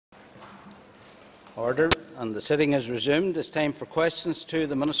Order, and the sitting is resumed. It is time for questions to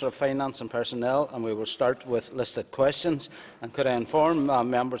the Minister of Finance and Personnel, and we will start with listed questions. And could I inform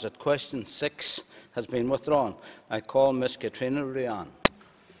members that question 6 has been withdrawn? I call Ms Caitríona Ruane.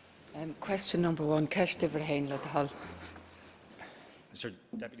 Question number 1, Ceist Verheyen le Hall. Mr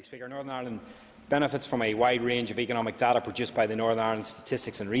Deputy Speaker, Northern Ireland benefits from a wide range of economic data produced by the Northern Ireland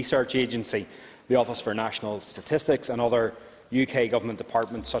Statistics and Research Agency, the Office for National Statistics and other UK government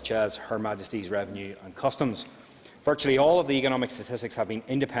departments such as Her Majesty's Revenue and Customs. Virtually all of the economic statistics have been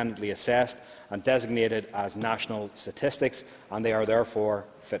independently assessed and designated as national statistics, and they are therefore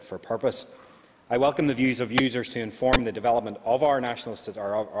fit for purpose. I welcome the views of users to inform the development of our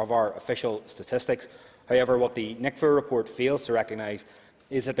official statistics. However, what the NICVA report fails to recognise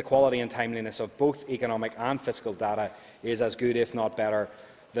is that the quality and timeliness of both economic and fiscal data is as good, if not better,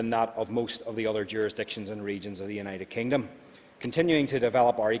 than that of most of the other jurisdictions and regions of the United Kingdom. Continuing to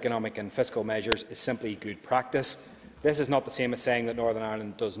develop our economic and fiscal measures is simply good practice. This is not the same as saying that Northern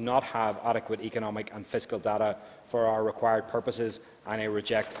Ireland does not have adequate economic and fiscal data for our required purposes, and I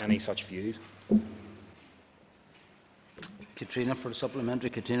reject any such views. Caitríona for the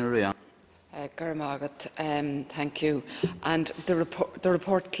supplementary. Caitríona Ruane. Thank you. And the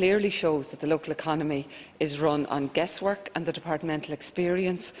report clearly shows that the local economy is run on guesswork and the departmental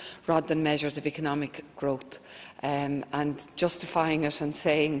experience rather than measures of economic growth. And justifying it and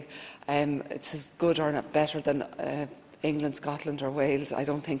saying it's as good or not better than England, Scotland or Wales, I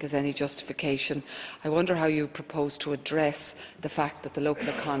don't think is any justification. I wonder how you propose to address the fact that the local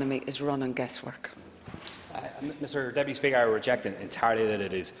economy is run on guesswork. Mr Deputy Speaker, I reject entirely that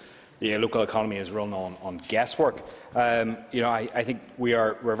it is. The local economy is run on guesswork. I think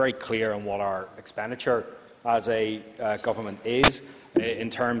we're very clear on what our expenditure as a government is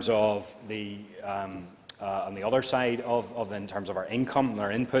in terms of on the other side in terms of our income and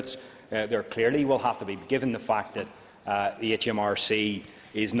our inputs. There clearly will have to be, given the fact that the HMRC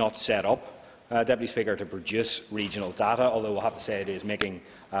is not set up, Deputy Speaker, to produce regional data, although we'll have to say it is making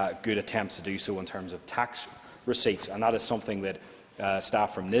good attempts to do so in terms of tax receipts, and that is something that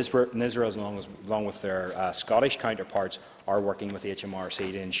staff from NISRA, along with their Scottish counterparts, are working with the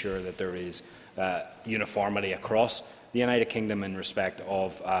HMRC to ensure that there is uniformity across the United Kingdom in respect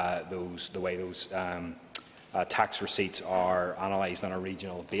of the way those tax receipts are analysed on a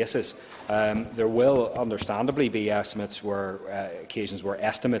regional basis. There will understandably be occasions where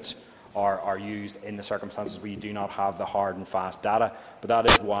estimates are used in the circumstances where you do not have the hard and fast data, but that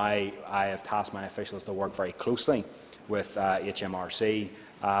is why I have tasked my officials to work very closely with HMRC,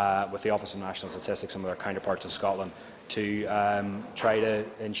 with the Office of National Statistics and with their counterparts in Scotland to try to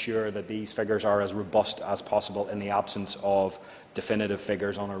ensure that these figures are as robust as possible in the absence of definitive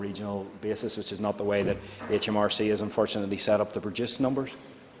figures on a regional basis, which is not the way that HMRC is unfortunately set up to produce numbers.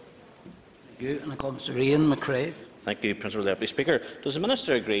 Thank you. And I call Mr Ian McCrae. Thank you, Principal Deputy Speaker. Does the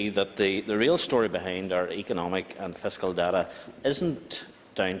Minister agree that the real story behind our economic and fiscal data isn't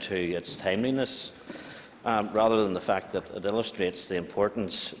down to its timeliness, rather than the fact that it illustrates the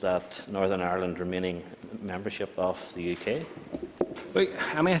importance that Northern Ireland remaining membership of the UK? Well,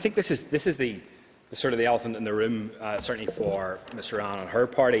 I think this is the sort of the elephant in the room, certainly for Ms Ruane and her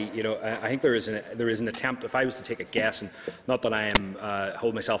party. I think there is an attempt. If I was to take a guess, and not that I am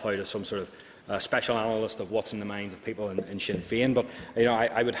hold myself out as some sort of special analyst of what's in the minds of people in Sinn Féin, but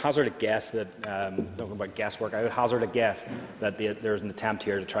I would hazard a guess that talking about guesswork, I would hazard a guess that there is an attempt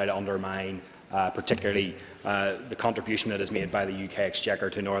here to try to undermine particularly the contribution that is made by the UK Exchequer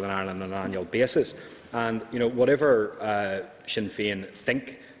to Northern Ireland on an annual basis. And whatever Sinn Féin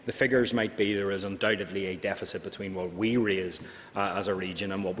think the figures might be, there is undoubtedly a deficit between what we raise as a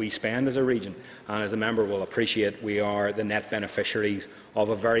region and what we spend as a region. And as the member will appreciate, we are the net beneficiaries of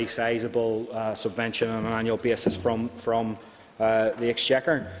a very sizeable subvention on an annual basis from the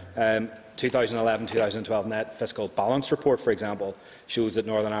Exchequer. 2011-2012 net fiscal balance report, for example, shows that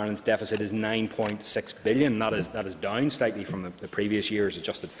Northern Ireland's deficit is 9.6 billion. That is down slightly from the previous year's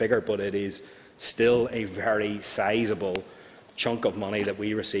adjusted figure, but it is still a very sizeable chunk of money that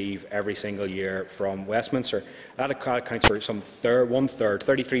we receive every single year from Westminster. That accounts for some one-third,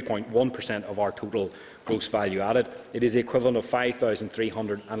 33.1% of our total gross value added. It is the equivalent of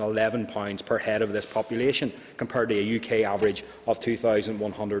 £5,311 per head of this population, compared to a UK average of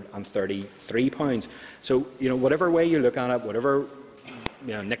 £2,133. So, whatever way you look at it, whatever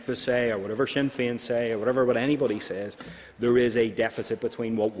NICVA say, or whatever Sinn Féin say, or what anybody says, there is a deficit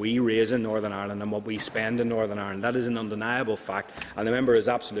between what we raise in Northern Ireland and what we spend in Northern Ireland. That is an undeniable fact, and the member is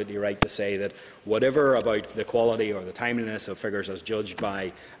absolutely right to say that whatever about the quality or the timeliness of figures as judged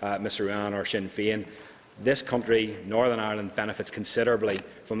by Ms Ruane or Sinn Féin, this country, Northern Ireland, benefits considerably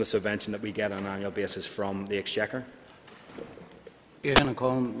from the subvention that we get on an annual basis from the Exchequer. You're going to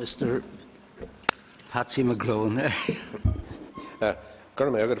call Mr. Patsy McGlone.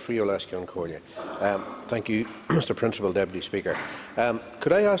 Thank you, Mr. Principal Deputy Speaker.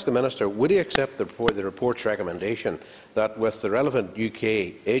 Could I ask the Minister, would he accept the report's recommendation that with the relevant UK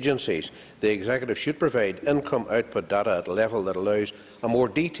agencies, the Executive should provide income-output data at a level that allows a more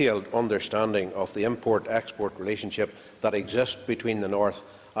detailed understanding of the import-export relationship that exists between the North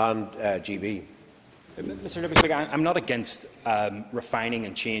and GB? Mr. Deputy Speaker, I'm not against refining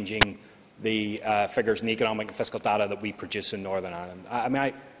and changing the figures and economic and fiscal data that we produce in Northern Ireland.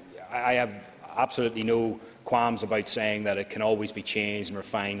 I have absolutely no qualms about saying that it can always be changed and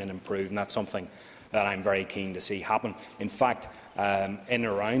refined and improved, and that's something that I'm very keen to see happen. In fact, in and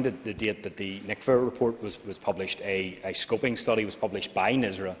around the date that the NICVA report was published, a scoping study was published by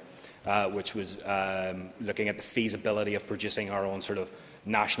NISRA, which was looking at the feasibility of producing our own sort of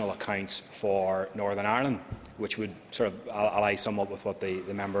national accounts for Northern Ireland, which would sort of ally somewhat with what the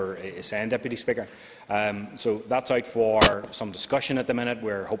member is saying, Deputy Speaker. So that's out for some discussion at the minute.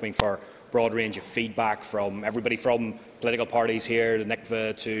 We're hoping for a broad range of feedback from everybody from political parties here, the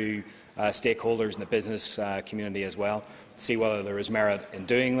NICVA, to stakeholders in the business community as well, to see whether there is merit in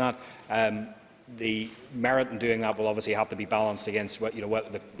doing that. The merit in doing that will obviously have to be balanced against what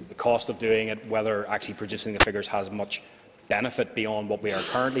the cost of doing it, whether actually producing the figures has much benefit beyond what we are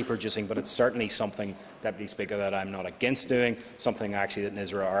currently producing, but it's certainly something, Deputy Speaker, that I'm not against doing, something actually that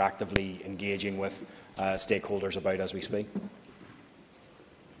NISRA are actively engaging with stakeholders about as we speak.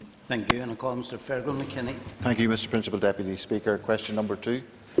 Thank you. And I call Mr. Fergal McKinney. Thank you, Mr. Principal Deputy Speaker. Question number 2.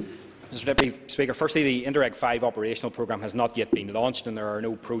 Mr. Deputy Speaker, firstly, the INTERREG V operational programme has not yet been launched, and there are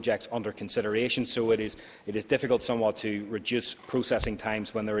no projects under consideration, so it is difficult somewhat to reduce processing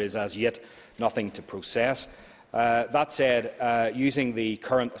times when there is as yet nothing to process. That said, using the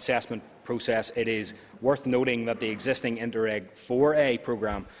current assessment process, it is worth noting that the existing INTERREG IV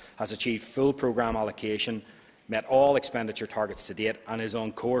programme has achieved full programme allocation, met all expenditure targets to date, and is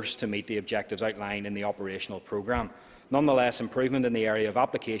on course to meet the objectives outlined in the operational programme. Nonetheless, improvement in the area of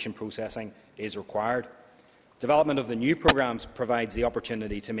application processing is required. Development of the new programmes provides the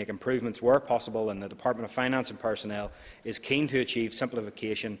opportunity to make improvements where possible, and the Department of Finance and Personnel is keen to achieve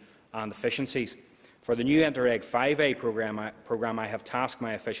simplification and efficiencies. For the new INTERREG V programme, I have tasked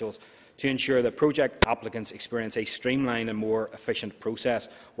my officials to ensure that project applicants experience a streamlined and more efficient process,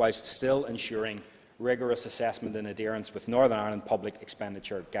 whilst still ensuring rigorous assessment in adherence with Northern Ireland public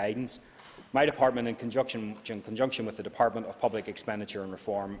expenditure guidance. My department, in conjunction with the Department of Public Expenditure and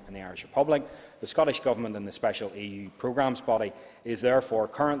Reform in the Irish Republic, the Scottish Government and the Special EU Programmes Body, is therefore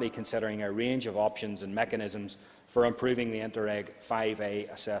currently considering a range of options and mechanisms for improving the INTERREG V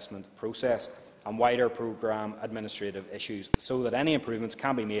assessment process and wider programme administrative issues, so that any improvements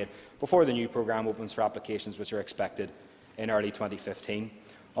can be made before the new programme opens for applications, which are expected in early 2015.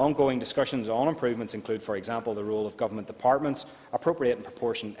 Ongoing discussions on improvements include, for example, the role of government departments, appropriate and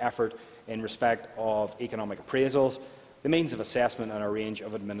proportionate effort in respect of economic appraisals, the means of assessment, and a range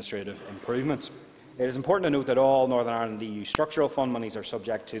of administrative improvements. It is important to note that all Northern Ireland EU structural fund monies are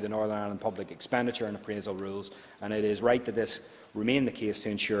subject to the Northern Ireland public expenditure and appraisal rules, and it is right that this remain the case to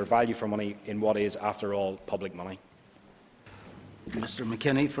ensure value for money in what is, after all, public money. Mr.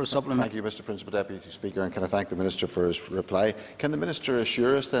 McKinney for a supplement. Thank you, Mr. Principal Deputy Speaker, and can I thank the Minister for his reply. Can the Minister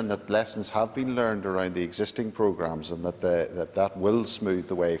assure us then that lessons have been learned around the existing programmes and that will smooth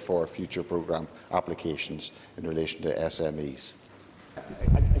the way for future programme applications in relation to SMEs?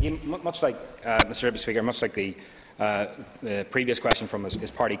 Again, much like Mr. Deputy Speaker, much like the previous question from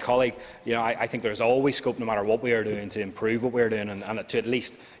his party colleague, I think there is always scope, no matter what we are doing, to improve what we are doing, and to at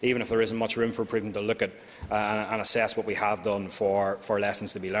least, even if there isn't much room for improvement, to look at and assess what we have done for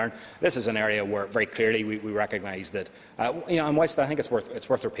lessons to be learned. This is an area where very clearly we recognise that, and whilst I think it's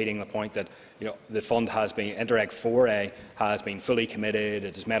worth repeating the point that the fund has been, INTERREG IV has been fully committed.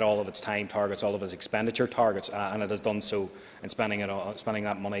 It has met all of its time targets, all of its expenditure targets, and it has done so in spending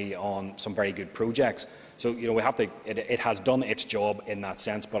that money on some very good projects. So we have to. It has done its job in that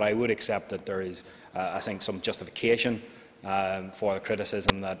sense, but I would accept that there is, I think, some justification for the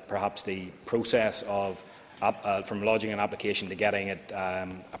criticism that perhaps the process of from lodging an application to getting it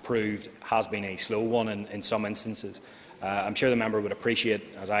approved has been a slow one in some instances. I'm sure the member would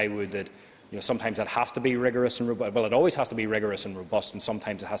appreciate, as I would, that sometimes it has to be rigorous and robust. Well, it always has to be rigorous and robust, and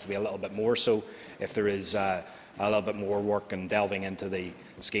sometimes it has to be a little bit more so if there is a little bit more work and delving into the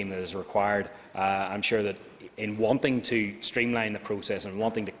scheme that is required. I'm sure that in wanting to streamline the process and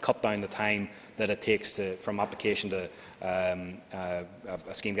wanting to cut down the time that it takes from application to a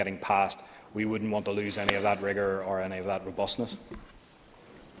scheme getting passed, we wouldn't want to lose any of that rigour or any of that robustness.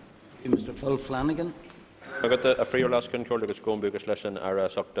 Mr. Phil Flanagan. Got a free last control agus Gombugus lesson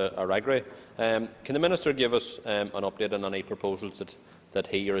Socta Aragre. Can the Minister give us an update on any proposals that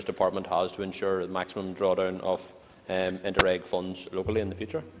he or his department has to ensure the maximum drawdown of INTERREG funds locally in the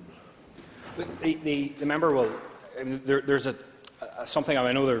future? The member will. There's something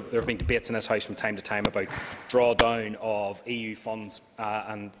I know there have been debates in this House from time to time about drawdown of EU funds,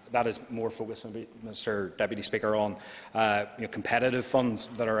 and that is more focused, Mr. Deputy Speaker, on competitive funds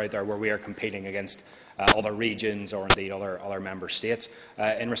that are out there where we are competing against other regions or indeed other member states.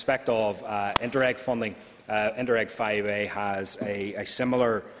 In respect of INTERREG funding, INTERREG 5A has a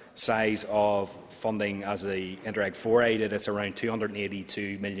similar size of funding as the INTERREG 4A did. It's around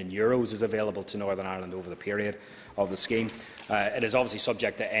 €282 million is available to Northern Ireland over the period of the scheme. It is obviously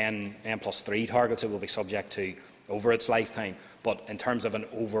subject to N+3 targets. It will be subject to over its lifetime. But in terms of an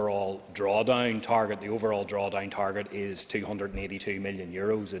overall drawdown target, the overall drawdown target is €282 million.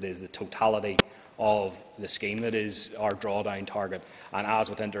 It is the totality of the scheme that is our drawdown target. And as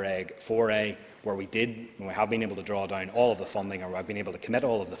with INTERREG 4A, where we have been able to draw down all of the funding, or I've been able to commit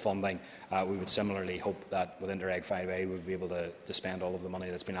all of the funding, we would similarly hope that with INTERREG 5A we would be able to spend all of the money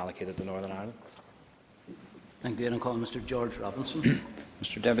that's been allocated to Northern Ireland. Thank you. And I call Mr. George Robinson.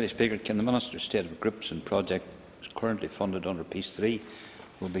 Mr. Deputy Speaker, can the Minister state if groups and projects currently funded under Piece 3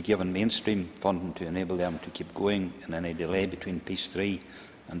 will be given mainstream funding to enable them to keep going in any delay between Piece 3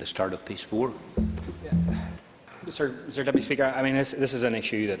 and the start of Piece 4? Mr. Deputy Speaker, I mean, this is an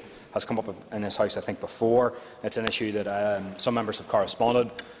issue that has come up in this House, I think, before. It's an issue that some members have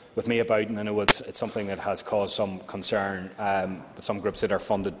corresponded with me about, and I know it's something that has caused some concern with some groups that are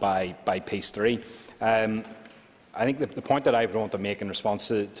funded by Piece 3. I think the point that I would want to make in response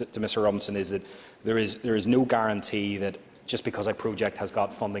to Mr. Robinson is that there is no guarantee that just because a project has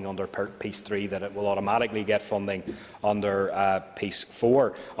got funding under Piece 3 that it will automatically get funding under Piece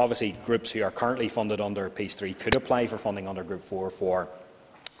 4. Obviously, groups who are currently funded under Piece 3 could apply for funding under Group 4 for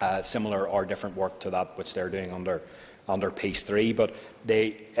similar or different work to that which they're doing under Piece 3. But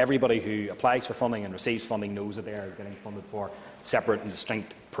everybody who applies for funding and receives funding knows that they are getting funded for separate and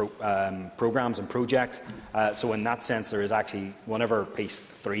distinct programmes and projects. So in that sense, there is actually, whenever Piece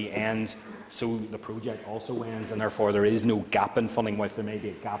 3 ends, so the project also ends, and therefore there is no gap in funding. Whilst there may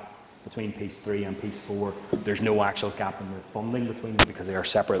be a gap between Piece 3 and Piece 4, there's no actual gap in the funding between them because they are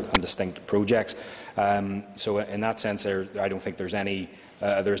separate and distinct projects. So in that sense, I don't think there's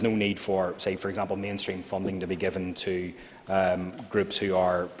there's no need for, say, for example, mainstream funding to be given to groups who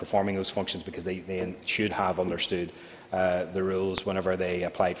are performing those functions, because they should have understood the rules whenever they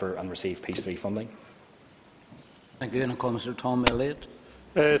applied for and received Piece 3 funding. Thank you. And I call Mr. Tom Elliott.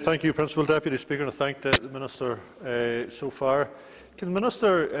 Thank you, Principal Deputy Speaker, and I thank the Minister so far. Can the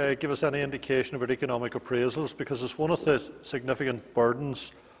Minister give us any indication about economic appraisals? Because it's one of the significant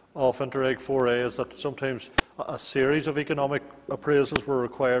burdens of INTERREG 4A is that sometimes a series of economic appraisals were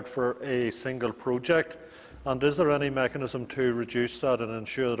required for a single project. And is there any mechanism to reduce that and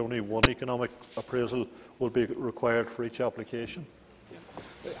ensure that only one economic appraisal will be required for each application?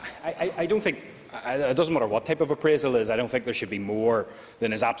 I don't think, it doesn't matter what type of appraisal it is, I don't think there should be more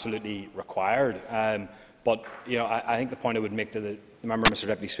than is absolutely required. But I think the point I would make to the member, Mr.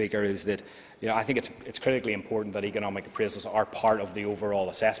 Deputy Speaker, is that I think it's critically important that economic appraisals are part of the overall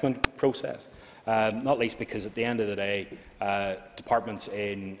assessment process. Not least because at the end of the day, departments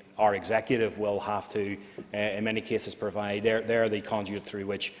in our executive will have to, in many cases, provide, they're the conduit through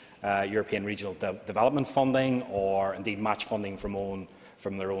which European regional development funding, or indeed match funding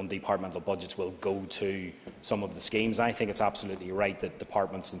from their own departmental budgets, will go to some of the schemes. I think it's absolutely right that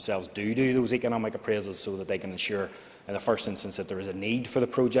departments themselves do those economic appraisals so that they can ensure, in the first instance, that there is a need for the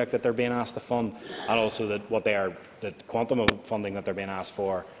project that they're being asked to fund, and also that the quantum of funding that they're being asked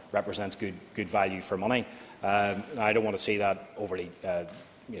for represents good value for money. I don't want to see that overly,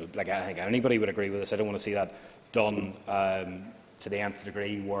 like I think anybody would agree with this. I don't want to see that done to the nth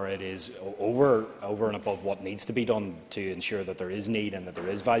degree, where it is over and above what needs to be done to ensure that there is need and that there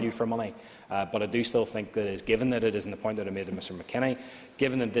is value for money. But I do still think that, given that it is, in the point that I made to Mr. McKinney,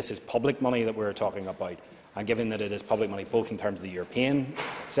 given that this is public money that we're talking about, and given that it is public money both in terms of the European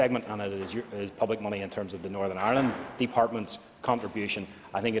segment and it is public money in terms of the Northern Ireland Department's contribution,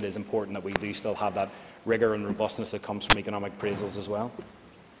 I think it is important that we do still have that rigour and robustness that comes from economic appraisals as well.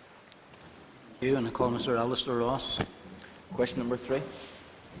 Thank you. And I call Mr. Alistair Ross. Question number 3.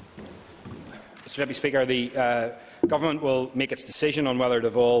 Mr. Deputy Speaker, the Government will make its decision on whether to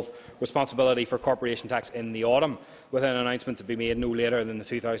devolve responsibility for corporation tax in the autumn, with an announcement to be made no later than the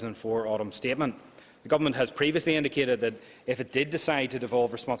 2004 autumn statement. The Government has previously indicated that if it did decide to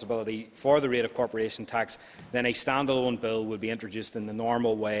devolve responsibility for the rate of corporation tax, then a standalone bill would be introduced in the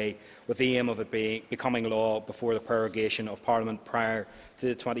normal way, with the aim of it becoming law before the prorogation of Parliament prior to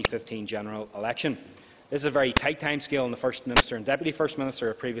the 2015 general election. This is a very tight timescale, and the First Minister and Deputy First Minister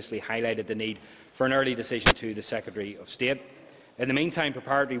have previously highlighted the need for an early decision to the Secretary of State. In the meantime,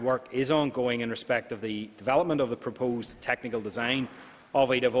 preparatory work is ongoing in respect of the development of the proposed technical design of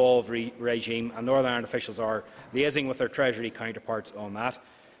a devolved regime, and Northern Ireland officials are liaising with their Treasury counterparts on that.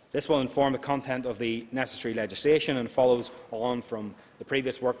 This will inform the content of the necessary legislation and follows on from the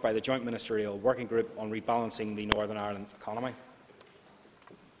previous work by the Joint Ministerial Working Group on rebalancing the Northern Ireland economy.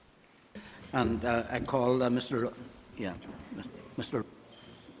 And I call Mr.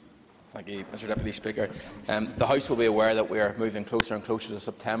 Thank you, Mr Deputy Speaker. The House will be aware that we are moving closer and closer to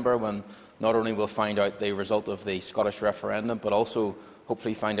September, when not only we'll find out the result of the Scottish referendum, but also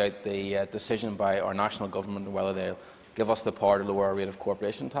hopefully find out the decision by our national government on whether they'll give us the power to lower our rate of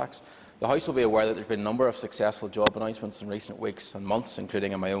corporation tax. The House will be aware that there have been a number of successful job announcements in recent weeks and months,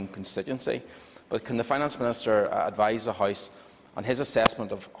 including in my own constituency. But can the Finance Minister advise the House on his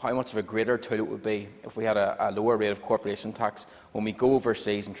assessment of how much of a greater tool it would be if we had a lower rate of corporation tax when we go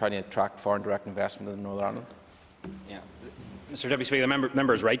overseas and try to attract foreign direct investment in Northern Ireland? Yeah. Mr Deputy Speaker, the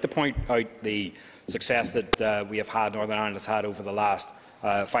member is right to point out the success that we have had, Northern Ireland has had over the last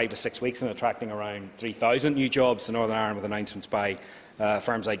 5 to 6 weeks in attracting around 3,000 new jobs to Northern Ireland, with announcements by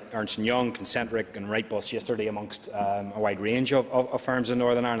firms like Ernst & Young, Concentric and Wrightbus yesterday, amongst a wide range of firms in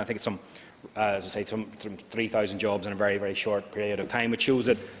Northern Ireland. I think it's as I say, some 3,000 jobs in a very, very short period of time, which shows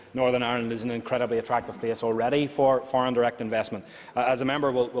that Northern Ireland is an incredibly attractive place already for foreign direct investment. As a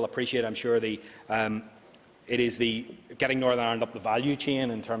member will appreciate, I'm sure, it is getting Northern Ireland up the value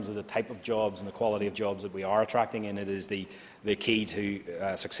chain in terms of the type of jobs and the quality of jobs that we are attracting, and it is the key to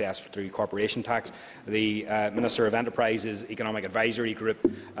success through corporation tax. The Minister of Enterprise's Economic Advisory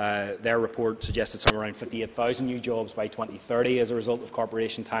Group, their report suggested somewhere around 58,000 new jobs by 2030 as a result of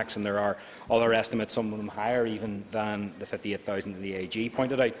corporation tax, and there are other estimates, some of them higher even than the 58,000 that the AG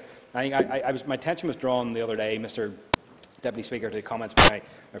pointed out. My attention was drawn the other day, Mr Deputy Speaker, to comments by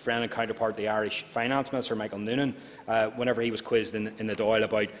my friend and counterpart, the Irish Finance Minister, Michael Noonan, whenever he was quizzed in the Dáil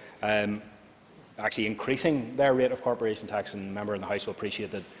about actually increasing their rate of corporation tax, and a member in the House will appreciate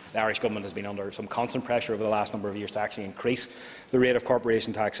that the Irish Government has been under some constant pressure over the last number of years to actually increase the rate of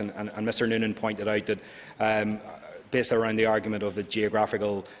corporation tax, and Mr Noonan pointed out that based around the argument of the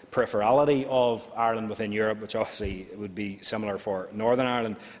geographical peripherality of Ireland within Europe, which obviously would be similar for Northern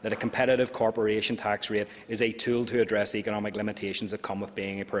Ireland, that a competitive corporation tax rate is a tool to address the economic limitations that come with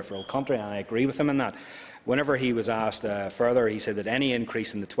being a peripheral country, and I agree with him in that. Whenever he was asked further, he said that any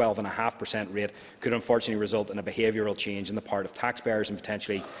increase in the 12.5% rate could unfortunately result in a behavioural change on the part of taxpayers and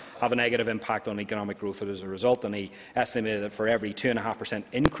potentially have a negative impact on economic growth as a result, and he estimated that for every 2.5%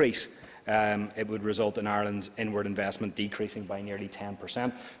 increase it would result in Ireland's inward investment decreasing by nearly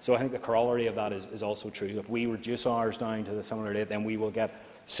 10%. So I think the corollary of that is also true. If we reduce ours down to the similar rate, then we will get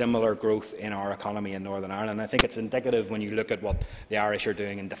similar growth in our economy in Northern Ireland. I think it's indicative when you look at what the Irish are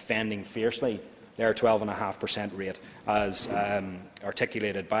doing in defending fiercely their 12.5% rate, as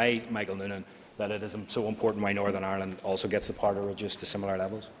articulated by Michael Noonan, that it is so important why Northern Ireland also gets the power to reduce to similar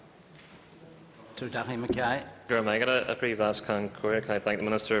levels. Sir Daithí Mackay. Can I thank the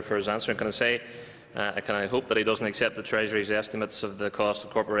Minister for his answer, and can I hope that he doesn't accept the Treasury's estimates of the cost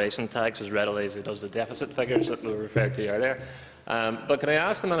of corporation tax as readily as he does the deficit figures that we referred to earlier. But can I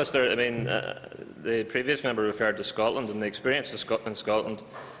ask the Minister, the previous member referred to Scotland, and the experience in Scotland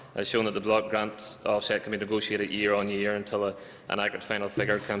has shown that the block grant offset can be negotiated year on year until an accurate final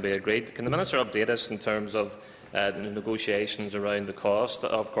figure can be agreed. Can the Minister update us in terms of the negotiations around the cost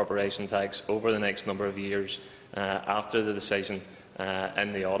of corporation tax over the next number of years after the decision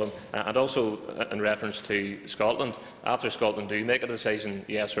in the autumn? And also in reference to Scotland, after Scotland do make a decision,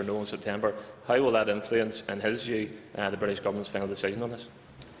 yes or no, in September, how will that influence, in his view, the British Government's final decision on this?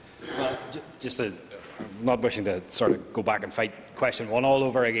 Well, not wishing to sort of go back and fight question one all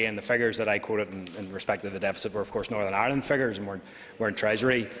over again, the figures that I quoted in respect of the deficit were, of course, Northern Ireland figures and weren't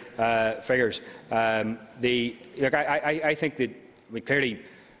Treasury figures. I think that clearly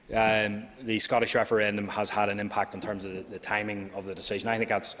the Scottish referendum has had an impact in terms of the timing of the decision. I think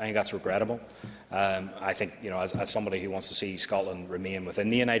that's regrettable. I think, as somebody who wants to see Scotland remain within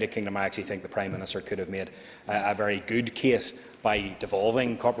the United Kingdom, I actually think the Prime Minister could have made a very good case by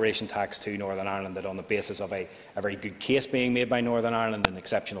devolving corporation tax to Northern Ireland, that on the basis of a very good case being made by Northern Ireland in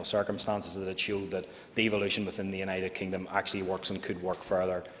exceptional circumstances, that it showed that devolution within the United Kingdom actually works and could work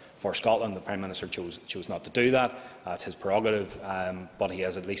further for Scotland. The Prime Minister chose not to do that. It's his prerogative, but he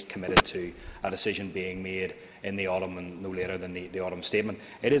has at least committed to a decision being made in the autumn and no later than the autumn statement.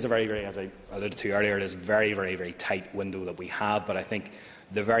 It is a very, as I alluded to earlier, it is a very tight window that we have, but I think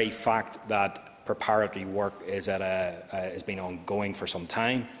the very fact that preparatory work is has been ongoing for some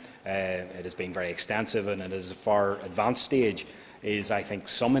time, it has been very extensive and it is a far advanced stage, is, I think,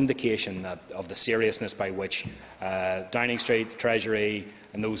 some indication of the seriousness by which Downing Street, Treasury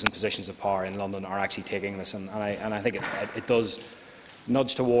and those in positions of power in London are actually taking this. And I think it does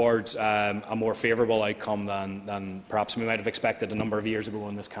nudge towards a more favourable outcome than perhaps we might have expected a number of years ago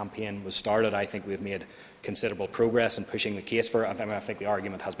when this campaign was started. I think we've made considerable progress in pushing the case for it. I think the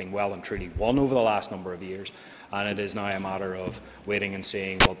argument has been well and truly won over the last number of years, and it is now a matter of waiting and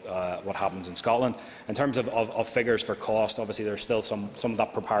seeing what happens in Scotland. In terms of figures for cost, obviously there's still some of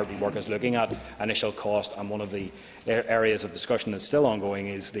that preparatory work is looking at initial cost, and one of the areas of discussion that's still ongoing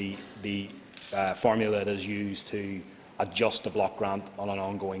is the formula that is used to adjust the block grant on an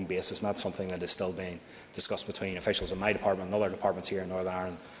ongoing basis, and that's something that is still being discussed between officials in my department and other departments here in Northern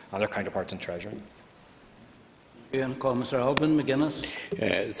Ireland and their counterparts in Treasury. Mr. Hogman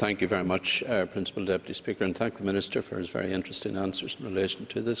McGuinness. Thank you very much, Principal Deputy Speaker, and thank the Minister for his very interesting answers in relation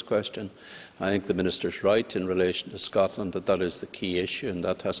to this question. I think the Minister is right in relation to Scotland, that is the key issue and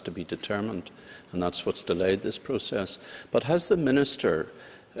that has to be determined, and that's what's delayed this process. But has the Minister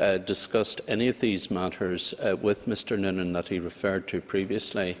discussed any of these matters with Mr Noonan that he referred to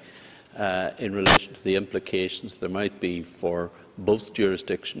previously in relation to the implications there might be for both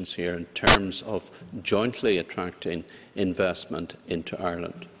jurisdictions here in terms of jointly attracting investment into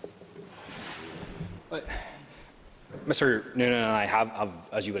Ireland? Mr Noonan and I have,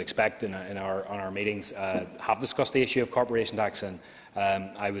 as you would expect in our meetings, have discussed the issue of corporation tax, and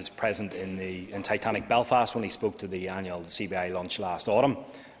I was present in Titanic Belfast when he spoke to the annual CBI lunch last autumn,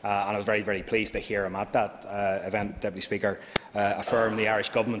 and I was very pleased to hear him at that event, Deputy Speaker, affirm the Irish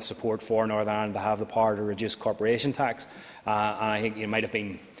Government's support for Northern Ireland to have the power to reduce corporation tax. And I think it might have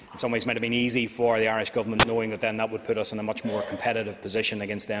been, in some ways, might have been easy for the Irish Government, knowing that then that would put us in a much more competitive position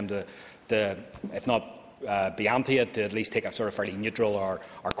against them to if not be anti it, to at least take a sort of fairly neutral or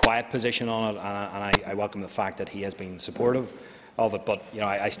quiet position on it. And I welcome the fact that he has been supportive of it. But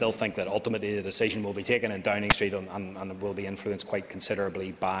I still think that ultimately the decision will be taken in Downing Street and will be influenced quite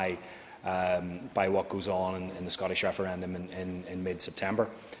considerably by what goes on in the Scottish referendum in mid-September.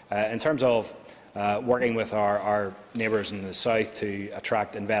 In terms of working with our neighbours in the south to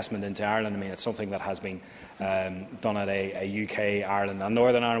attract investment into Ireland, I mean, it's something that has been done at a UK, Ireland and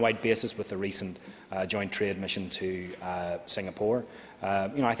Northern Ireland-wide basis with the recent joint trade mission to Singapore.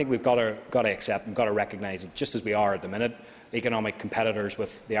 I think we've got to accept and got to recognise that just as we are at the minute, economic competitors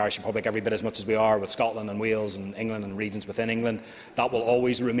with the Irish Republic every bit as much as we are with Scotland and Wales and England and regions within England, that will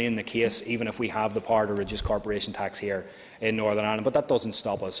always remain the case even if we have the power to reduce corporation tax here in Northern Ireland. But that doesn't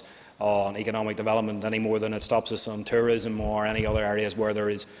stop us on economic development any more than it stops us on tourism or any other areas where there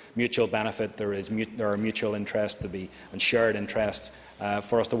is mutual benefit, there are mutual interests to be and shared interests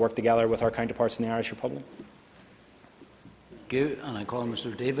for us to work together with our counterparts in the Irish Republic. Thank you. And I call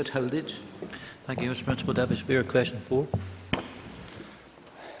Mr. David Hilditch. Thank you, Mr. Principal Deputy Speaker. Question 4.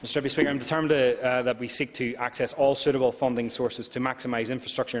 Mr Deputy Speaker, I am determined that we seek to access all suitable funding sources to maximise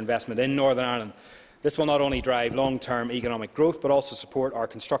infrastructure investment in Northern Ireland. This will not only drive long-term economic growth, but also support our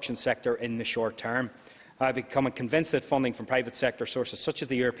construction sector in the short term. I have become convinced that funding from private sector sources such as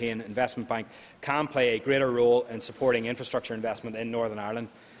the European Investment Bank can play a greater role in supporting infrastructure investment in Northern Ireland.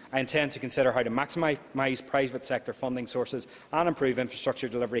 I intend to consider how to maximise private sector funding sources and improve infrastructure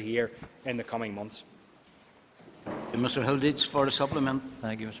delivery here in the coming months. Mr. Hilditch for a supplement.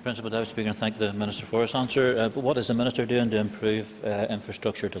 Thank you, Mr. Principal Deputy Speaker, and thank the Minister for his answer. But what is the Minister doing to improve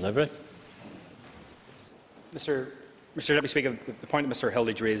infrastructure delivery? Mr. Deputy Speaker, the point that Mr.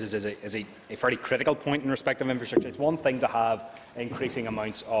 Hilditch raises is a fairly critical point in respect of infrastructure. It's one thing to have increasing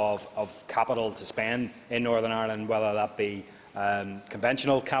amounts of capital to spend in Northern Ireland, whether that be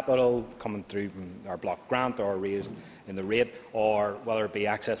conventional capital coming through from our block grant or raised in the rate, or whether it be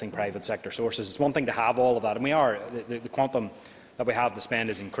accessing private sector sources. It's one thing to have all of that, and the quantum that we have to spend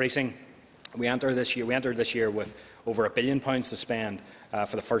is increasing. We entered this year with over £1 billion to spend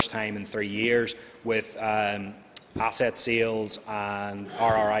for the first time in 3 years, with asset sales and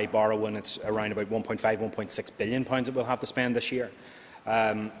RRI borrowing. It's around about £1.5 to £1.6 billion that we'll have to spend this year.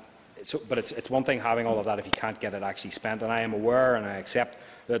 But it's one thing having all of that if you can't get it actually spent. And I am aware and I accept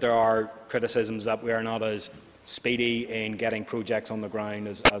that there are criticisms that we are not as speedy in getting projects on the ground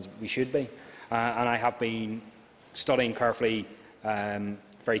as we should be. And I have been studying carefully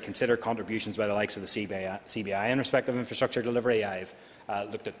very considered contributions by the likes of the CBI in respect of infrastructure delivery. I've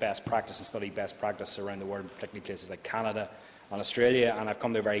looked at best practice and studied best practice around the world, particularly places like Canada and Australia, and I've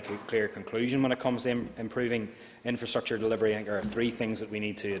come to a very clear conclusion when it comes to improving infrastructure delivery. I think there are three things that we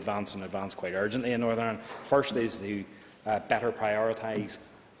need to advance quite urgently in Northern Ireland. First is to better prioritise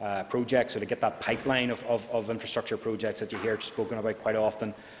projects, so to get that pipeline of infrastructure projects that you hear spoken about quite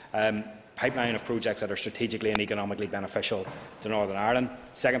often, pipeline of projects that are strategically and economically beneficial to Northern Ireland.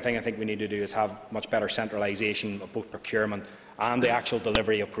 Second thing I think we need to do is have much better centralisation of both procurement and the actual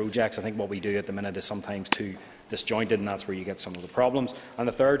delivery of projects. I think what we do at the minute is sometimes too disjointed, and that's where you get some of the problems. And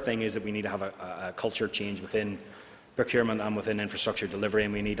the third thing is that we need to have a culture change within procurement and within infrastructure delivery,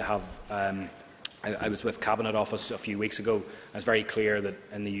 and we need to have I was with Cabinet Office a few weeks ago. It's very clear that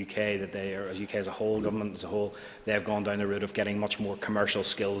in the UK, that they, or as UK as a whole, government as a whole, they have gone down the route of getting much more commercial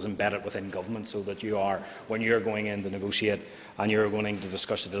skills embedded within government, so that you are, when you're going in to negotiate and you're going in to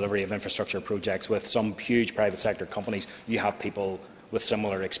discuss the delivery of infrastructure projects with some huge private sector companies, you have people with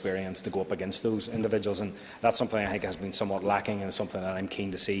similar experience to go up against those individuals, and that's something I think has been somewhat lacking, and something that I'm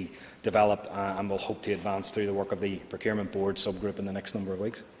keen to see developed, and will hope to advance through the work of the Procurement Board subgroup in the next number of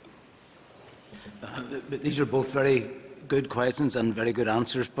weeks. These are both very good questions and very good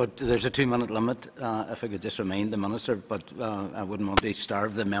answers, but there's a 2-minute limit. If I could just remind the Minister, but I wouldn't want to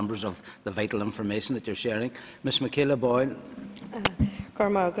starve the members of the vital information that you're sharing. Ms Michaela Boyle.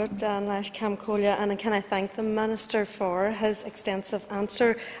 And can I thank the Minister for his extensive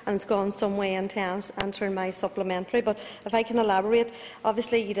answer, and it's gone some way into answering my supplementary. But if I can elaborate,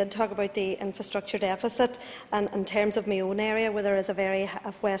 obviously you did talk about the infrastructure deficit, and in terms of my own area, where there is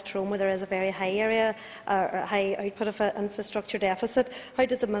of West Rome, where there is a very high area, or high output of an infrastructure deficit, how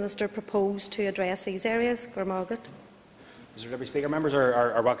does the Minister propose to address these areas? Mr Deputy Speaker, members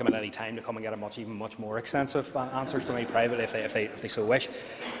are welcome at any time to come and get even much more extensive answers from me privately if they so wish.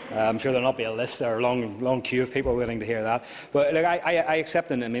 I'm sure there'll not be a list or a long queue of people waiting to hear that. But look, I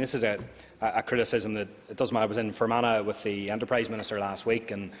accept, and I mean, this is a criticism that it doesn't matter. I was in Fermanagh with the Enterprise Minister last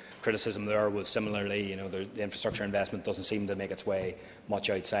week, and criticism there was similarly, the infrastructure investment doesn't seem to make its way much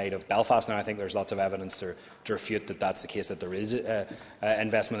outside of Belfast. Now, I think there's lots of evidence to refute that that's the case, that there is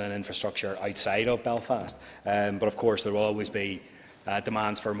investment in infrastructure outside of Belfast. But of course, there will always be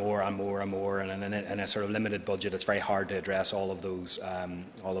demands for more and more and more, and in a sort of limited budget, it's very hard to address all of those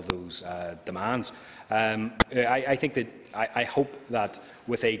demands. I think that I hope that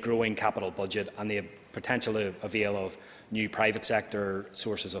with a growing capital budget and the potential to avail of new private sector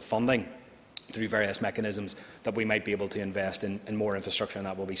sources of funding through various mechanisms, that we might be able to invest in more infrastructure, and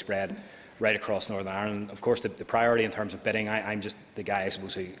that will be spread right across Northern Ireland. Of course, the priority in terms of bidding, I'm just the guy, I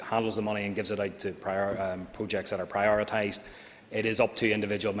suppose, who handles the money and gives it out to projects that are prioritised. It is up to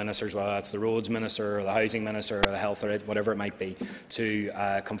individual ministers, whether that's the Roads Minister or the Housing Minister or the Health or whatever it might be, to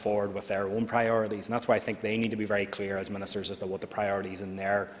come forward with their own priorities. And that's why I think they need to be very clear as ministers as to what the priorities in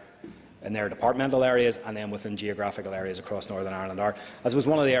their departmental areas and then within geographical areas across Northern Ireland are. As was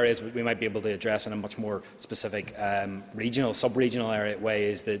one of the areas we might be able to address in a much more specific regional, sub-regional area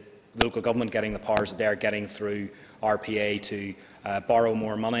way, is that the local government getting the powers that they're getting through RPA to borrow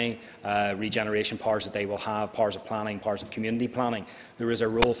more money, regeneration powers that they will have, powers of planning, powers of community planning. There is a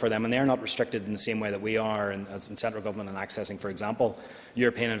role for them, and they're not restricted in the same way that we are as in central government in accessing, for example,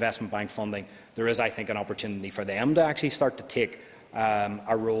 European Investment Bank funding. There is, I think, an opportunity for them to actually start to take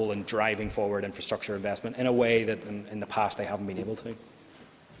a role in driving forward infrastructure investment in a way that in the past they haven't been able to.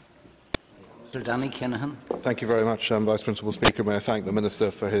 Mr Danny Kinahan. Thank you very much, Vice Principal Speaker. May I thank the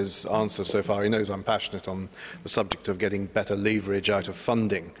Minister for his answers so far. He knows I'm passionate on the subject of getting better leverage out of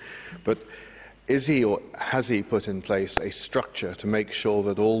funding. But is he or has he put in place a structure to make sure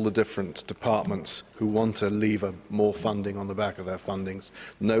that all the different departments who want to lever more funding on the back of their fundings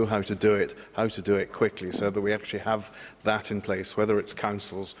know how to do it quickly, so that we actually have that in place, whether it's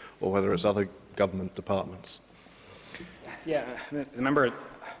councils or whether it's other government departments? Yeah, the member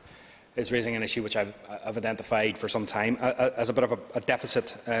is raising an issue which I've identified for some time as a bit of a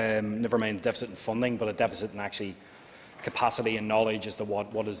deficit, never mind deficit in funding, but a deficit in actually capacity and knowledge as to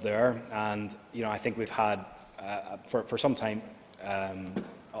what is there. And I think we've had for some time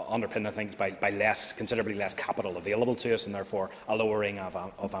underpinned, I think, by considerably less capital available to us, and therefore a lowering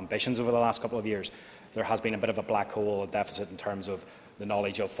of ambitions over the last couple of years. There has been a bit of a black hole, a deficit in terms of the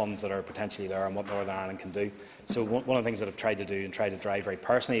knowledge of funds that are potentially there and what Northern Ireland can do. So one of the things that I've tried to do and try to drive very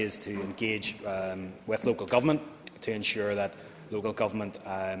personally is to engage with local government to ensure that local government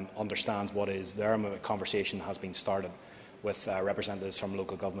understands what is there. And a conversation has been started with representatives from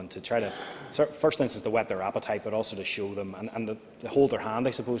local government to try to, first instance, to whet their appetite, but also to show them and to hold their hand,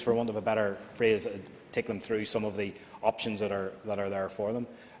 I suppose, for want of a better phrase, take them through some of the options that are there for them.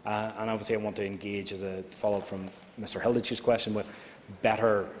 And obviously I want to engage, as a follow-up from Mr Hildich's question, with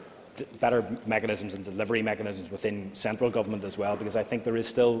better mechanisms and delivery mechanisms within central government as well, because I think there is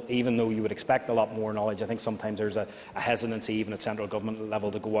still, even though you would expect a lot more knowledge, I think sometimes there's a hesitancy even at central government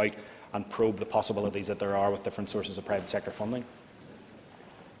level to go out and probe the possibilities that there are with different sources of private sector funding.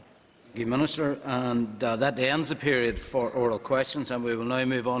 Thank you, Minister. And that ends the period for oral questions, and we will now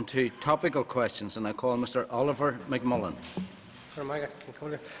move on to topical questions. And I call Mr. Oliver McMullen. I'm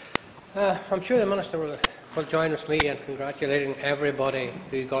sure the Minister will join with me in congratulating everybody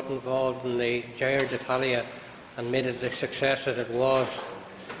who got involved in the Giro d'Italia and made it the success that it was.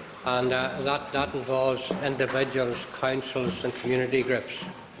 And that involves individuals, councils and community groups.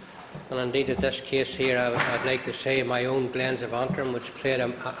 And indeed, in this case here, I'd like to say my own Glens of Antrim, which played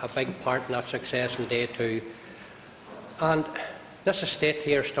a big part in that success in day 2. And this estate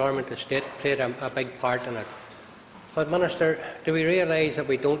here, Stormont Estate, played a big part in it. But, Minister, do we realise that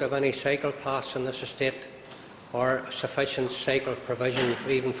we don't have any cycle paths in this estate or sufficient cycle provision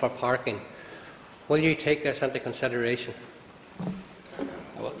even for parking? Will you take this into consideration?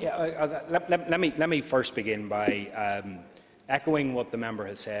 Well, yeah, let me first begin by echoing what the member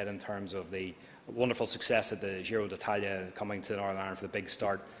has said in terms of the wonderful success of the Giro d'Italia coming to Northern Ireland for the big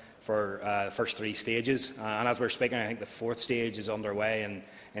start for the first 3 stages. And as we're speaking, I think the 4th stage is underway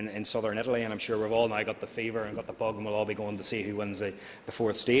in southern Italy, and I'm sure we've all now got the fever and got the bug, and we'll all be going to see who wins the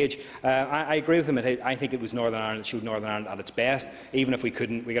 4th stage. I agree with him. I think it was Northern Ireland that showed Northern Ireland at its best, even if we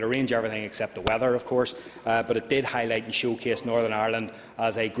could arrange everything except the weather, of course. But it did highlight and showcase Northern Ireland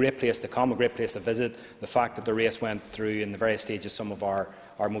as a great place to come, a great place to visit. The fact that the race went through in the various stages some of our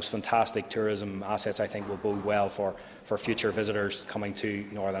most fantastic tourism assets, I think, will bode well for future visitors coming to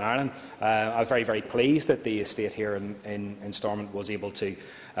Northern Ireland. I was very, very pleased that the estate here in Stormont was able to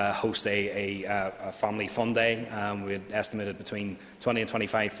host a family fun day. We had estimated between 20 and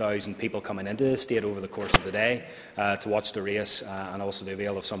 25,000 people coming into the estate over the course of the day to watch the race and also to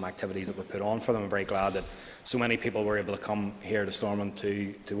avail of some activities that were put on for them. I'm very glad that so many people were able to come here to Stormont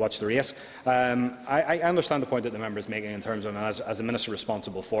to watch the race. I understand the point that the member is making in terms of, as a minister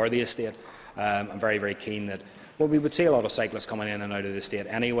responsible for the estate, I'm very, very keen that we would see a lot of cyclists coming in and out of the estate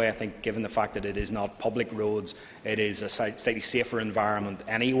anyway. I think given the fact that it is not public roads, it is a slightly safer environment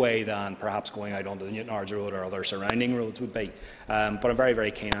anyway than perhaps going out onto the Newtownards Road or other surrounding roads would be. But I'm very, very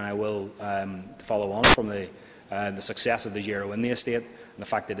keen, and I will follow on from the success of the Giro in the estate and the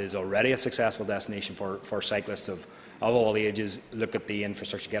fact that it is already a successful destination for cyclists of all ages. Look at the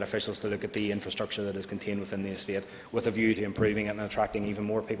infrastructure, get officials to look at the infrastructure that is contained within the estate with a view to improving it and attracting even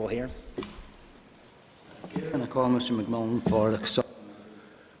more people here. And I call Mr. McMullen for the.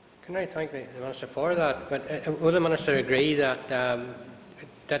 Can I thank the Minister for that? But will the Minister agree that the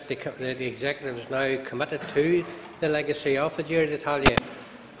Executive is now committed to the legacy of the Giro d'Italia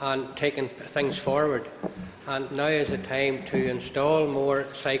and taking things forward? And now is the time to install more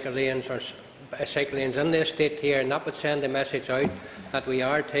cycle lanes or cycle lanes in the estate here, and that would send a message out that we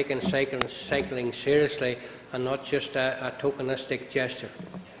are taking cycling seriously and not just a tokenistic gesture.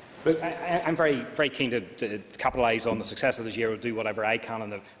 Look, I'm very, very keen to capitalise on the success of the Giro, do whatever I can on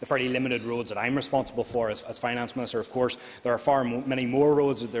the fairly limited roads that I'm responsible for as Finance Minister. Of course, there are many more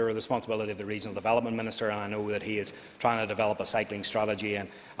roads that are the responsibility of the Regional Development Minister, and I know that he is trying to develop a cycling strategy, and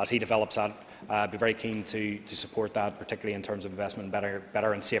as he develops that, I'd be very keen to support that, particularly in terms of investment in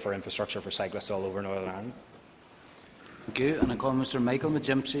better and safer infrastructure for cyclists all over Northern Ireland. Thank you. And I call Mr. Michael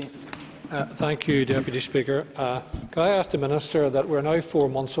McGimpsey. Thank you, Deputy Speaker. Can I ask the Minister that we're now 4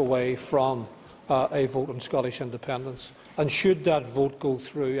 months away from a vote on Scottish independence, and should that vote go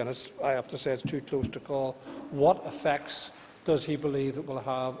through, and I have to say it's too close to call, what effects does he believe it will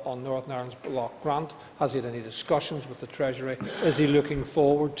have on Northern Ireland's block grant? Has he had any discussions with the Treasury? Is he looking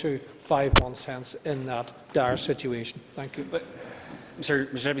forward to 5 months hence in that dire situation? Thank you.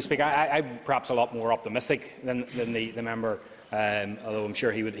 Mr. Deputy Speaker, I'm perhaps a lot more optimistic than the member. Although I'm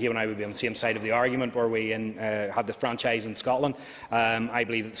sure he and I would be on the same side of the argument were we had the franchise in Scotland. I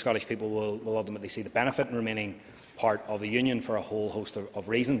believe that the Scottish people will ultimately see the benefit in remaining part of the Union for a whole host of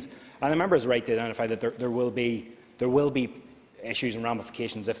reasons. And the member is right to identify that there will be issues and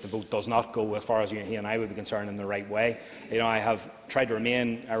ramifications if the vote does not go, as far as he and I would be concerned, in the right way. I have tried to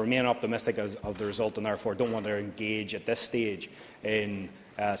remain optimistic of the result, and therefore don't want to engage at this stage in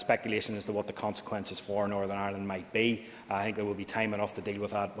speculation as to what the consequences for Northern Ireland might be. I think there will be time enough to deal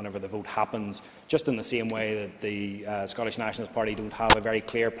with that whenever the vote happens, just in the same way that the Scottish Nationalist Party don't have a very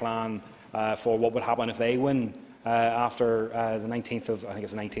clear plan for what would happen if they win after the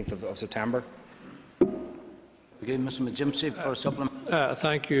 19th of September. Okay, Mr. McGimpsey for a supplement.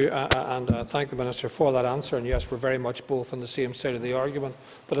 Thank you, and thank the Minister for that answer. And yes, we're very much both on the same side of the argument,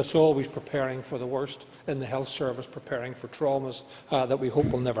 but it's always preparing for the worst in the health service, preparing for traumas that we hope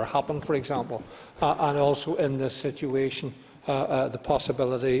will never happen, for example, and also in this situation, the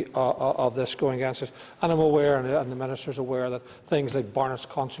possibility of this going against us. And I'm aware, and the Minister is aware, that things like Barnett's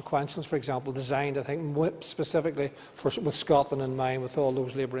consequences, for example, designed, I think, specifically with Scotland in mind, with all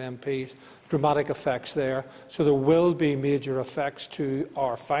those Labour MPs, dramatic effects there. So there will be major effects to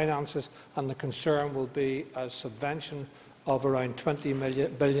our finances, and the concern will be, as subvention of around 20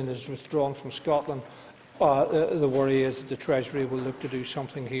 billion is withdrawn from Scotland, the worry is that the Treasury will look to do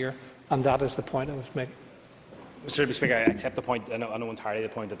something here, and that is the point I was making. Mr. Deputy Speaker, I accept the point. I know entirely the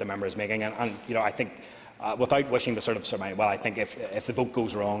point that the member is making, and you know, I think, without wishing to sort of surmise, well, I think if the vote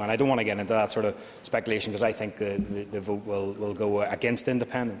goes wrong, and I don't want to get into that sort of speculation because I think the vote will go against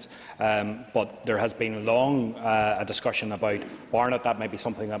independence. But there has been long a discussion about Barnett. That might be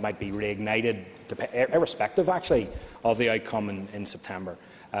something that might be reignited, irrespective actually of the outcome in September.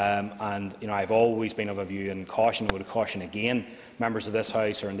 And you know, I've always been of a view, and would caution again members of this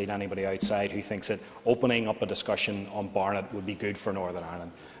House, or indeed anybody outside, who thinks that opening up a discussion on Barnett would be good for Northern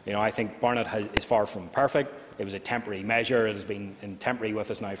Ireland. You know, I think Barnett is far from perfect. It was a temporary measure. It has been temporary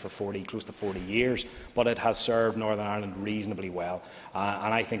with us now for close to 40 years, but it has served Northern Ireland reasonably well.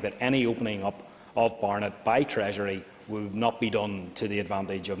 And I think that any opening up of Barnett by Treasury would not be done to the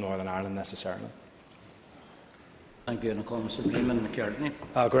advantage of Northern Ireland necessarily. Thank you. And I call Mr. Freeman McCartney.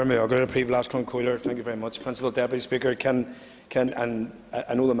 Thank you very much, Principal Deputy Speaker. And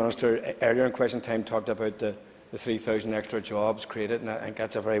I know the Minister earlier in question time talked about the 3,000 extra jobs created, and I think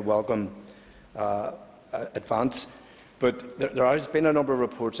that's a very welcome advance. But there has been a number of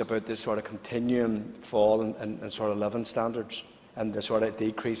reports about this sort of continuing fall in sort of living standards, and the sort of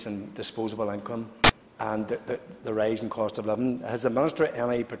decrease in disposable income, and the rise in cost of living. Has the Minister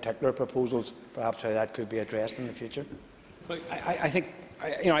any particular proposals, perhaps, how that could be addressed in the future? I think,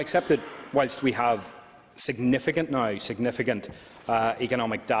 I accept that whilst we have significant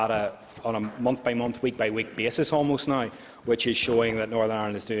economic data on a month-by-month, week-by-week basis almost now, which is showing that Northern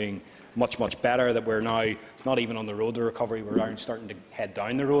Ireland is doing much better, that we're now not even on the road to recovery, we're starting to head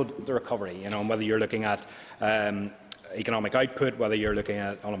down the road to recovery. You know, and whether you're looking at economic output, whether you're looking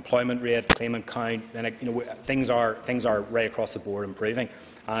at unemployment rate, claimant count, and you know, things are right across the board improving.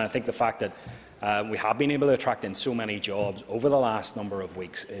 And I think the fact that we have been able to attract in so many jobs over the last number of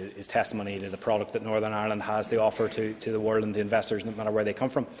weeks is testimony to the product that Northern Ireland has to offer to the world and to investors, no matter where they come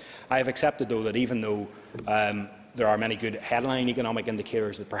from. I have accepted, though, that even though there are many good headline economic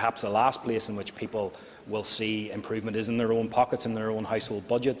indicators, that perhaps the last place in which people will see improvement is in their own pockets, in their own household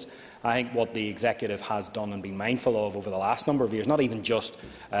budgets. I think what the Executive has done and been mindful of over the last number of years, not even just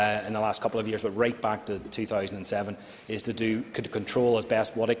in the last couple of years, but right back to 2007, is to control as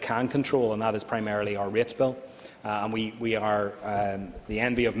best what it can control, and that is primarily our rates bill. And we are the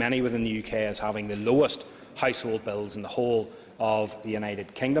envy of many within the UK as having the lowest household bills in the whole of the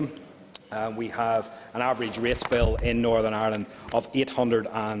United Kingdom. We have an average rates bill in Northern Ireland of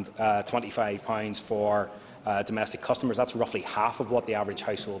 £825 for domestic customers. That's roughly half of what the average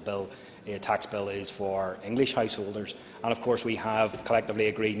household bill, tax bill is for English householders. And of course we have collectively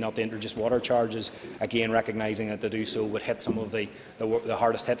agreed not to introduce water charges, again recognising that to do so would hit some of the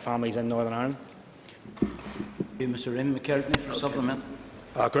hardest hit families in Northern Ireland. Mr. Rim McCartney for supplement.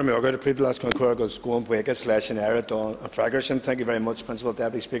 Thank you very much, Principal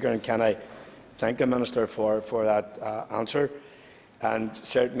Deputy Speaker, and can I thank the Minister for that answer. And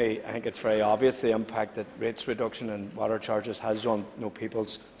certainly, I think it's very obvious the impact that rates reduction and water charges has on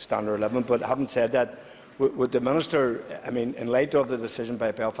people's standard of living. But having said that, would the Minister, in light of the decision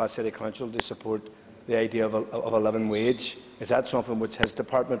by Belfast City Council to support the idea of a living wage, is that something which his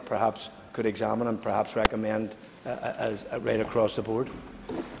department perhaps could examine and perhaps recommend as right across the board?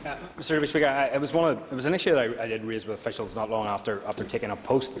 Mr. Deputy Speaker, it was an issue that I did raise with officials not long after taking up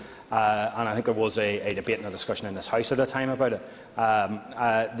post, and I think there was a debate and a discussion in this House at the time about it.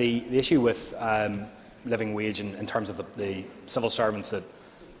 The issue with living wage in terms of the civil servants that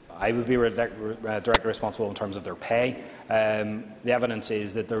I would be directly responsible in terms of their pay. The evidence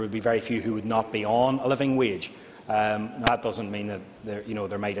is that there would be very few who would not be on a living wage. That doesn't mean that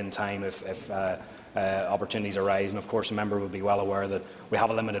there might in time if opportunities arise, and of course the member will be well aware that we have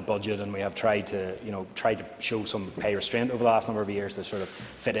a limited budget and we have tried to show some pay restraint over the last number of years to sort of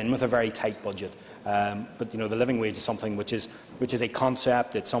fit in with a very tight budget. But the living wage is something which is a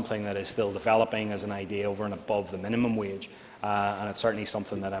concept. It's something that is still developing as an idea over and above the minimum wage, and it's certainly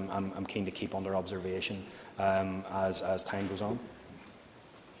something that I'm keen to keep under observation as time goes on.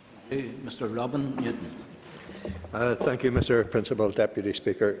 Mr. Robin Newton. Thank you, Mr. Principal Deputy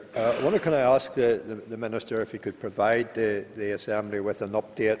Speaker. Can I ask the Minister if he could provide the Assembly with an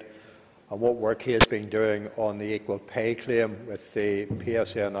update on what work he has been doing on the equal pay claim with the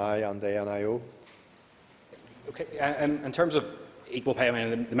PSNI and the NIO? Okay. In terms of equal pay, I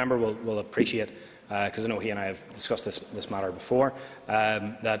mean, the member will appreciate, because I know he and I have discussed this matter before,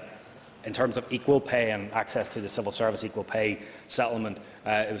 that in terms of equal pay and access to the civil service equal pay settlement,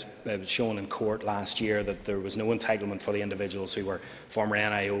 it was shown in court last year that there was no entitlement for the individuals who were former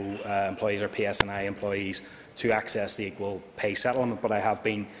NIO employees or PSNI employees to access the equal pay settlement. But I have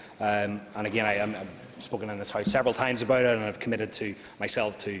been, and again, I've spoken in this House several times about it, and I've committed to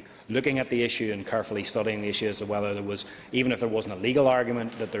myself to looking at the issue and carefully studying the issue as to whether there was, even if there wasn't a legal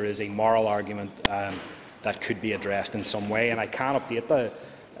argument, that there is a moral argument that could be addressed in some way. And I can update the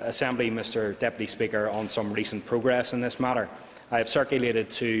Assembly, Mr. Deputy Speaker, on some recent progress in this matter. I have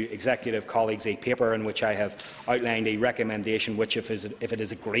circulated to executive colleagues a paper in which I have outlined a recommendation which, if it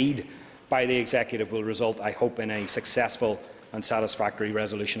is agreed by the executive, will result, I hope, in a successful and satisfactory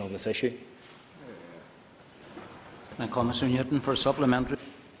resolution of this issue. I call Mr. Newton for a supplementary.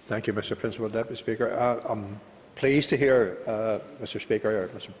 Thank you, Mr. Principal Deputy Speaker. I'm pleased to hear, Mr. Speaker, or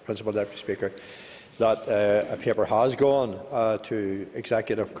Mr. Principal Deputy Speaker, that a paper has gone to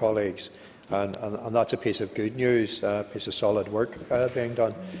executive colleagues, and that's a piece of good news, a piece of solid work being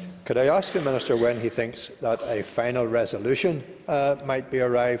done. Could I ask the Minister when he thinks that a final resolution might be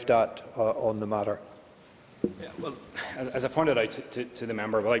arrived at on the matter? Yeah, well, as I pointed out to the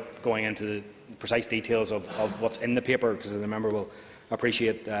member, without going into the precise details of what's in the paper, because the member will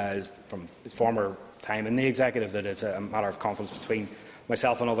appreciate from his former time in the executive that it's a matter of confidence between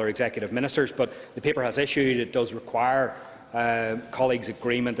myself and other executive ministers. But the paper has issued. It does require colleagues'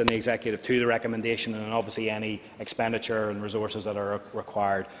 agreement in the executive to the recommendation, and obviously any expenditure and resources that are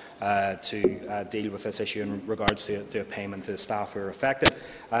required to deal with this issue in regards to a payment to staff who are affected.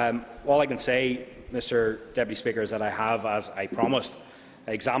 All I can say, Mr. Deputy Speaker, is that I have, as I promised,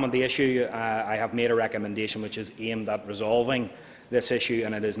 examined the issue. I have made a recommendation which is aimed at resolving this issue,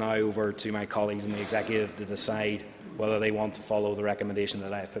 and it is now over to my colleagues in the executive to decide whether they want to follow the recommendation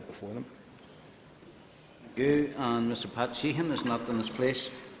that I have put before them. Thank you. And Mr. Pat Sheehan is not in his place.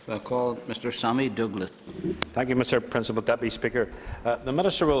 So I call Mr. Sammy Douglas. Thank you, Mr. Principal Deputy Speaker. The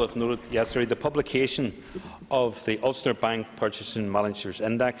Minister will have noted yesterday the publication of the Ulster Bank Purchasing Managers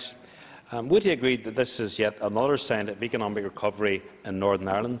Index. Would he agree that this is yet another sign of economic recovery in Northern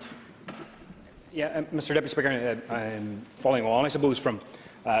Ireland? Yeah, Mr. Deputy Speaker, following on, I suppose, from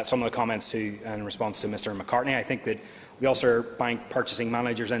some of the comments in response to Mr. McCartney, I think that the Ulster Bank Purchasing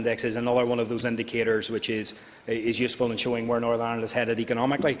Managers Index is another one of those indicators which is useful in showing where Northern Ireland is headed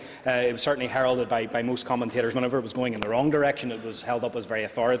economically. It was certainly heralded by most commentators. Whenever it was going in the wrong direction, it was held up as very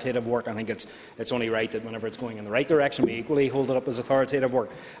authoritative work. I think it's only right that whenever it's going in the right direction, we equally hold it up as authoritative work.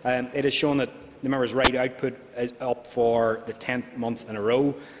 It has shown that the member's right output is up for the 10th month in a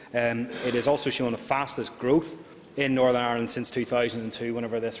row. It has also shown the fastest growth in Northern Ireland since 2002,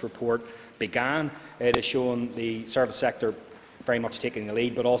 whenever this report began. It has shown the service sector very much taking the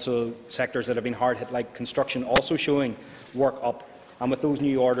lead, but also sectors that have been hard hit, like construction, also showing work up. And with those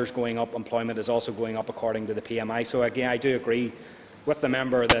new orders going up, employment is also going up according to the PMI. So again, I do agree with the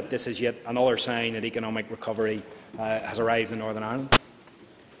member that this is yet another sign that economic recovery has arrived in Northern Ireland.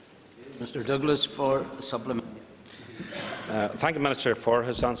 Mr. Douglas for a supplement. Thank the Minister for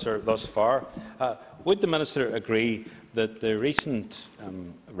his answer thus far. Would the Minister agree that the recent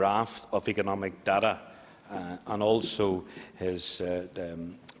raft of economic data and also his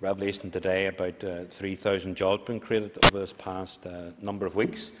revelation today about 3,000 jobs being created over this past number of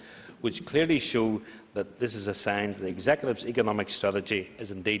weeks, which clearly show that this is a sign that the Executive's economic strategy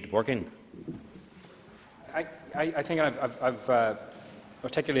is indeed working? I think I've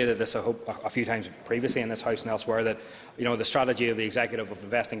articulated this, I hope, a few times previously in this House and elsewhere, that the strategy of the Executive of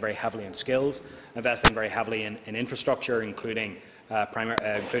investing very heavily in skills, investing very heavily in infrastructure, including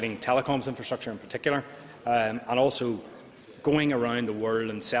telecoms infrastructure in particular, and also going around the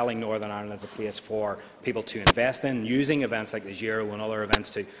world and selling Northern Ireland as a place for people to invest in, using events like the Giro and other events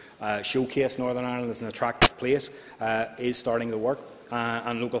to showcase Northern Ireland as an attractive place, is starting to work.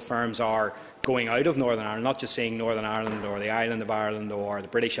 And local firms are going out of Northern Ireland, not just seeing Northern Ireland or the island of Ireland or the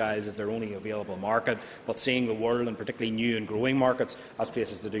British Isles as their only available market, but seeing the world, and particularly new and growing markets, as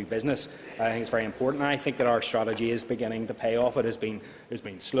places to do business. I think it's very important. I think that our strategy is beginning to pay off. It has been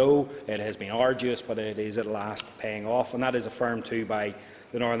slow, it has been arduous, but it is at last paying off, and that is affirmed too by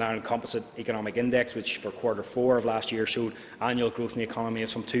the Northern Ireland Composite Economic Index, which for Q4 of last year showed annual growth in the economy of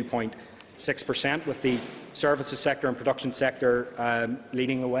some 2.6%, with the services sector and production sector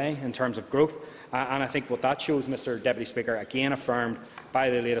leading the way in terms of growth. And I think what that shows, Mr Deputy Speaker, again affirmed by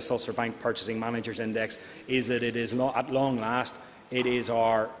the latest Ulster Bank Purchasing Managers Index, is that it is at long last it is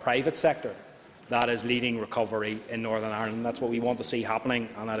our private sector that is leading recovery in Northern Ireland. That's what we want to see happening,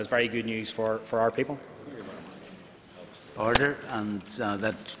 and that is very good news for our people. Order, and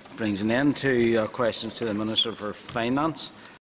that brings an end to questions to the Minister for Finance.